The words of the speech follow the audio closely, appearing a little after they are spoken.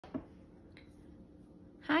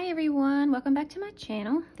Hi everyone, welcome back to my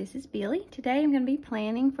channel. This is Billy. Today I'm going to be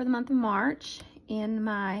planning for the month of March in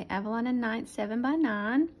my Avalon and Knight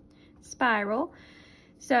 7x9 spiral.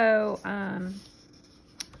 So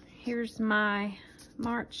here's my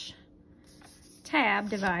March tab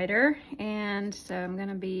divider, and so I'm going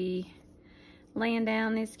to be laying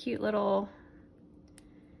down this cute little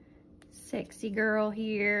sexy girl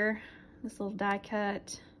here, this little die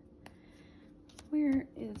cut. Where are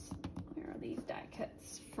these die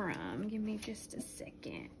cuts from? Give me just a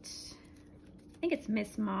second. I think it's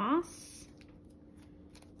Miss Moss.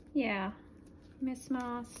 Yeah, Miss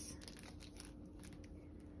Moss.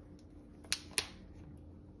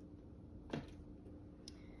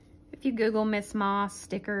 If you Google Miss Moss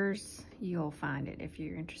stickers, you'll find it if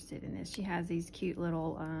you're interested in this. She has these cute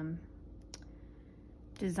little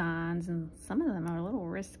designs, and some of them are a little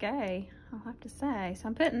risque, I'll have to say. So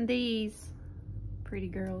I'm putting these pretty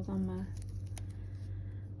girls on my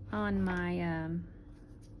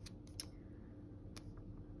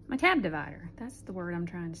my tab divider. That's the word I'm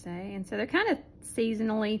trying to say. And so they're kind of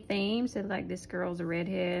seasonally themed. So like this girl's a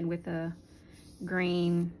redhead with a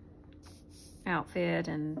green outfit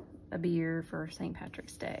and a beer for St.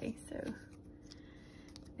 Patrick's Day. So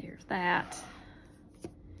there's that.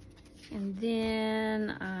 And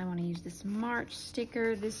then I want to use this March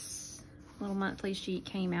sticker. This little monthly sheet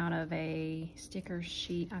came out of a sticker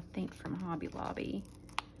sheet, I think from Hobby Lobby.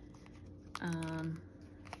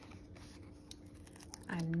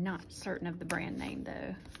 I'm not certain of the brand name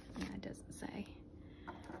though. Yeah, it doesn't say.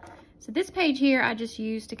 So this page here I just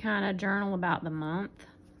used to kind of journal about the month.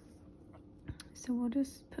 So we'll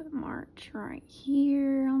just put March right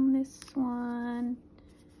here on this one.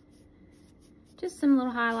 Just some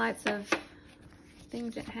little highlights of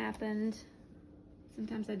things that happened.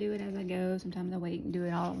 Sometimes I do it as I go. Sometimes I wait and do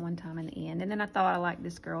it all at one time in the end. And then I thought I liked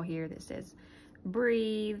this girl here that says,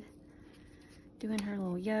 breathe. Doing her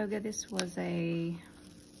little yoga. This was a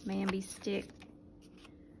Mamby stick.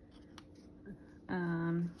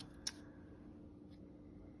 I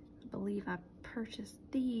believe I purchased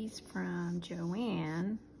these from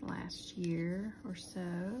Joann last year or so.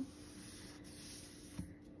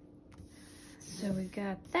 So we've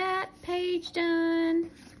got that page done.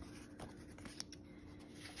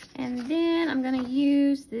 And then I'm gonna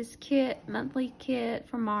use this kit, monthly kit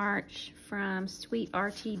for March from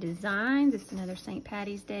SweetRTDesigns. It's another St.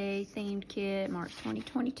 Patty's Day themed kit, March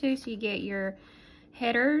 2022. So you get your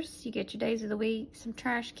headers, you get your days of the week, some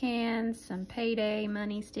trash cans, some payday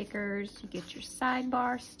money stickers, you get your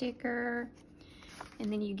sidebar sticker,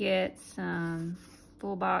 and then you get some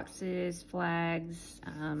full boxes, flags,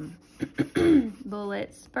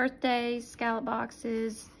 bullets, birthdays, scallop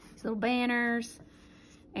boxes, these little banners,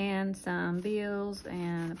 and some bills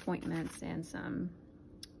and appointments, and some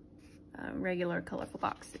regular colorful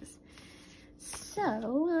boxes. So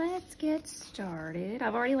let's get started.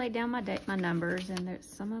 I've already laid down my numbers, and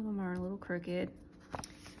some of them are a little crooked.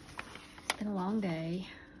 It's been a long day,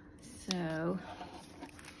 so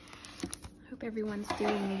hope everyone's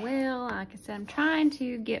doing well. Like I said, I'm trying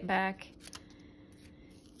to get back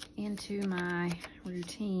into my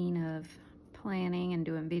routine of planning and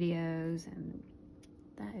doing videos, and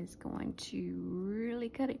that is going to really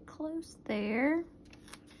cut it close there,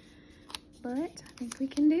 but I think we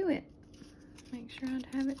can do it. Make sure I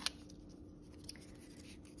have it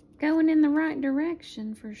going in the right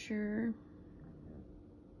direction for sure.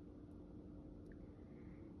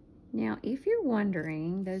 Now, if you're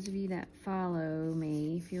wondering, those of you that follow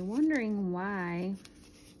me, if you're wondering why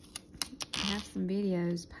I have some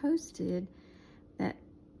videos posted that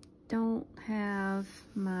don't have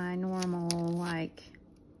my normal, like,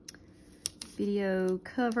 video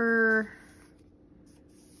cover,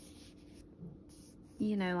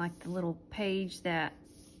 you know, like the little page that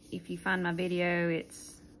if you find my video,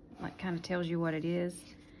 it's like kind of tells you what it is.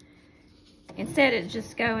 Instead, it's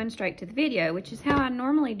just going straight to the video, which is how I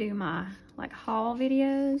normally do my like haul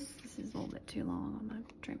videos. This is a little bit too long. I'm gonna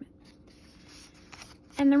trim it.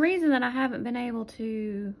 And the reason that I haven't been able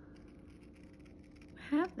to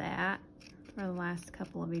have that for the last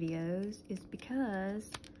couple of videos is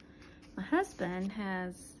because my husband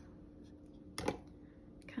has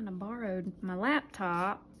kind of borrowed my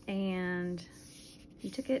laptop, and he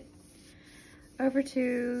took it over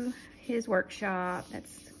to his workshop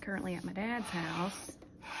that's currently at my dad's house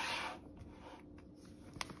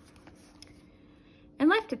and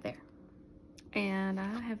left it there. And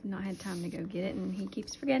I have not had time to go get it, and he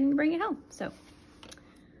keeps forgetting to bring it home. So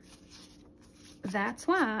that's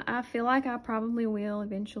why I feel like I probably will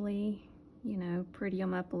eventually, you know, pretty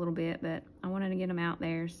them up a little bit, but I wanted to get them out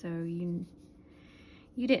there so you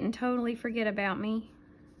didn't totally forget about me.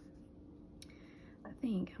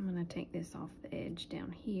 think I'm gonna take this off the edge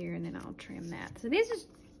down here and then I'll trim that. So this is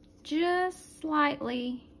just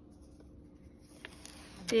slightly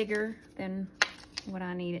bigger than what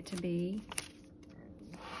I need it to be,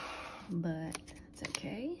 but it's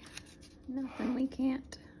okay. Nothing we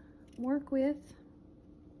can't work with.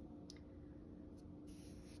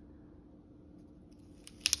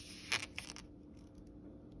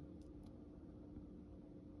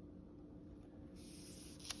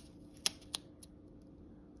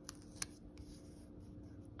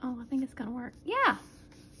 Oh, I think it's gonna work. Yeah.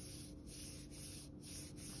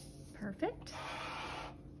 Perfect.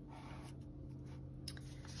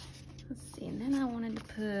 Let's see, and then I wanted to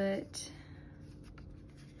put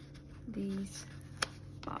these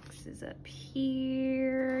boxes up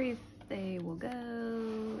here, if they will go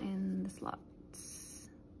in the slots.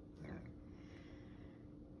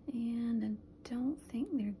 And I don't think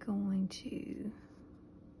they're going to.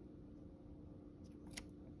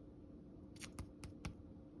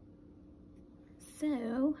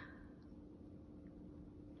 So,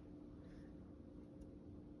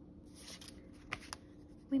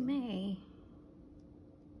 we may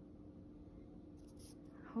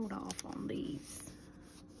hold off on these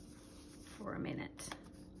for a minute.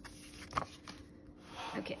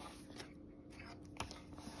 Okay.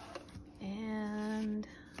 And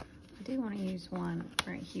I do want to use one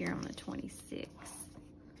right here on the 26th.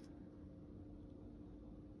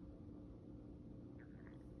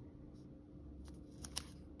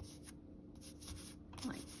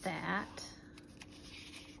 Like that.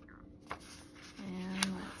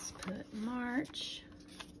 And let's put March.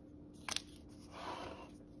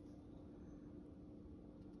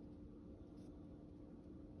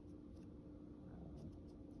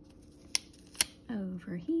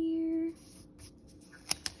 Over here.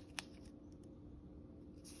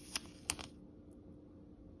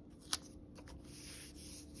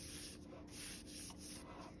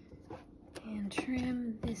 And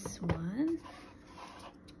trim this one.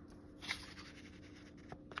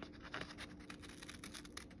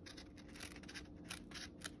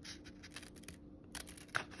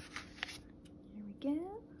 There we go.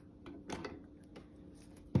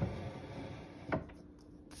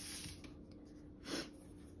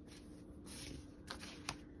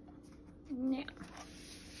 Now,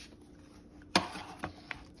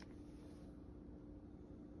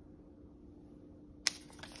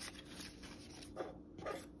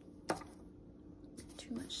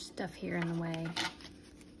 too much stuff here in the way.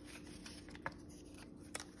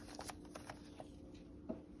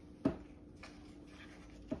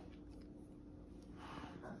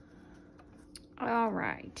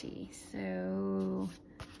 Alrighty, so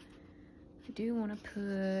I do want to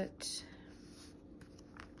put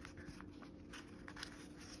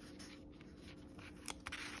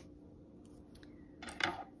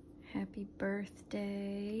happy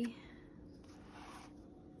birthday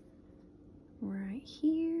right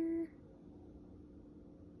here.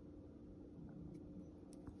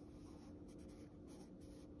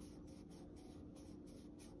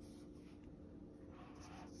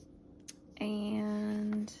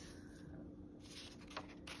 And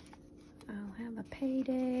I'll have a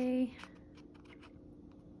payday.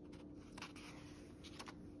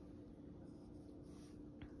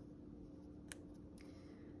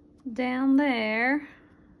 Down there.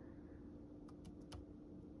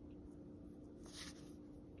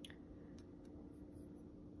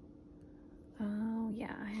 Oh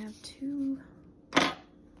yeah, I have 2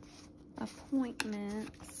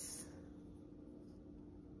 appointments.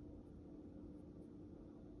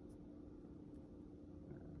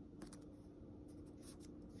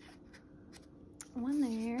 One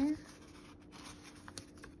there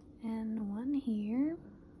and one here.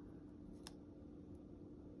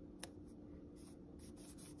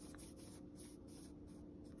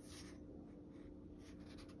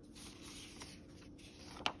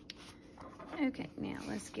 Okay, now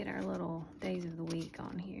let's get our little days of the week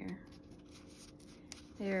on here.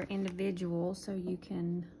 They're individual, so you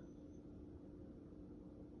can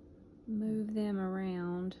move them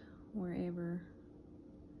around wherever.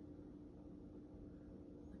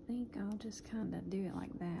 I think I'll just kind of do it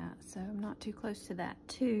like that, so I'm not too close to that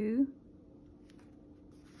too.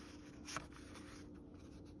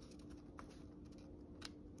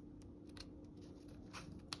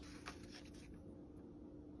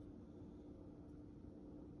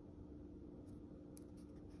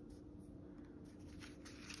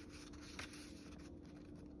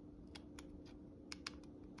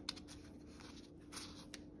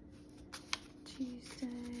 Tuesday,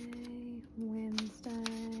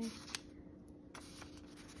 Wednesday,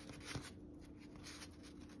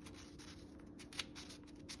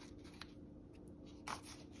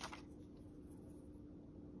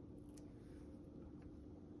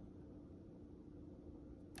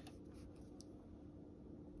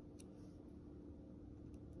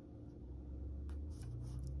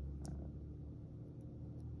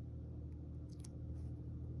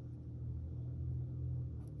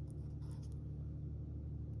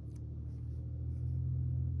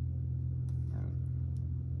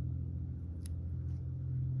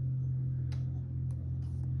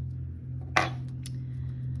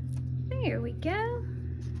 There we go.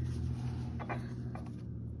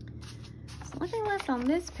 So one thing left on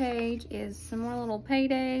this page is some more little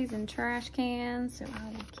paydays and trash cans, so I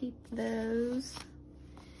will keep those.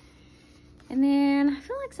 And then I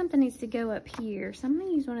feel like something needs to go up here, so I'm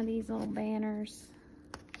gonna use one of these little banners.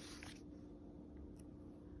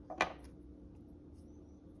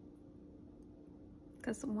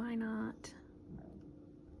 Because why not?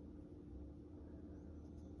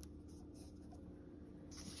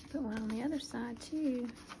 Put one on the other side too.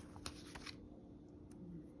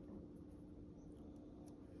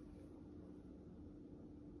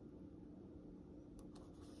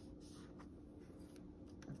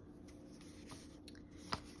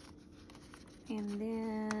 And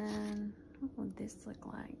then, what would this look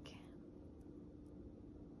like?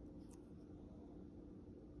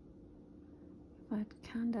 I'd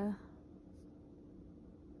kind of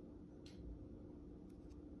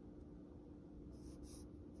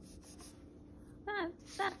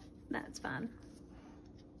that's fine.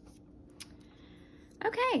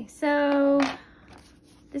 Okay, so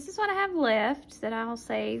this is what I have left that I'll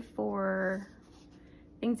save for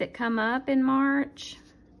things that come up in March.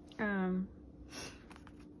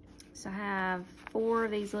 So I have 4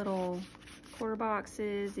 of these little quarter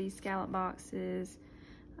boxes, these scallop boxes.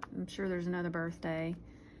 I'm sure there's another birthday.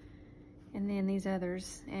 And then these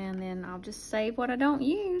others. And then I'll just save what I don't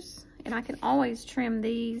use. And I can always trim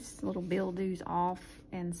these little bill-doos off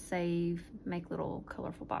and save, make little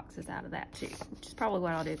colorful boxes out of that too. Which is probably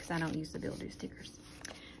what I'll do because I don't use the bill-do stickers.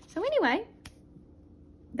 So anyway,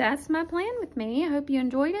 that's my plan with me. I hope you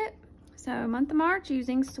enjoyed it. So month of March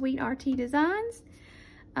using SweetRTDesigns.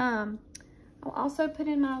 I'll also put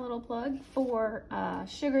in my little plug for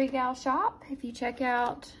Sugary Gal Shop. If you check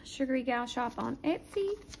out Sugary Gal Shop on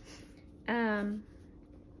Etsy,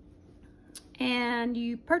 and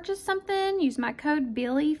you purchase something, use my code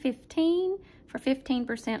Billy15 for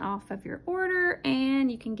 15% off of your order, and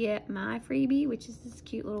you can get my freebie, which is this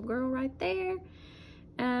cute little girl right there,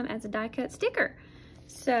 as a die cut sticker.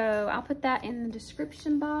 So I'll put that in the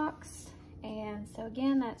description box. And so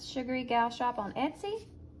again, that's Sugary Gal Shop on Etsy.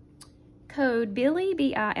 Code Billy,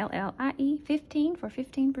 B-I-L-L-I-E, 15 for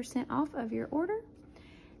 15% off of your order.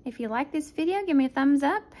 If you like this video, give me a thumbs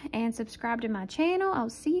up and subscribe to my channel. I'll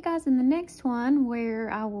see you guys in the next one where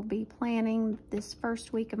I will be planning this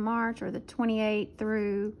first week of March, or the 28th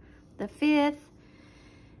through the 5th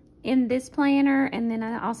in this planner. And then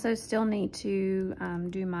I also still need to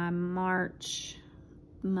do my March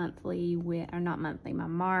monthly, my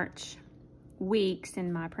March weeks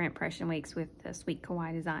and my print impression weeks with the Sweet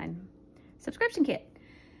Kawaii Design subscription kit.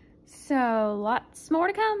 So lots more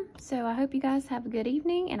to come. So I hope you guys have a good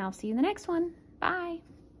evening, and I'll see you in the next one. Bye.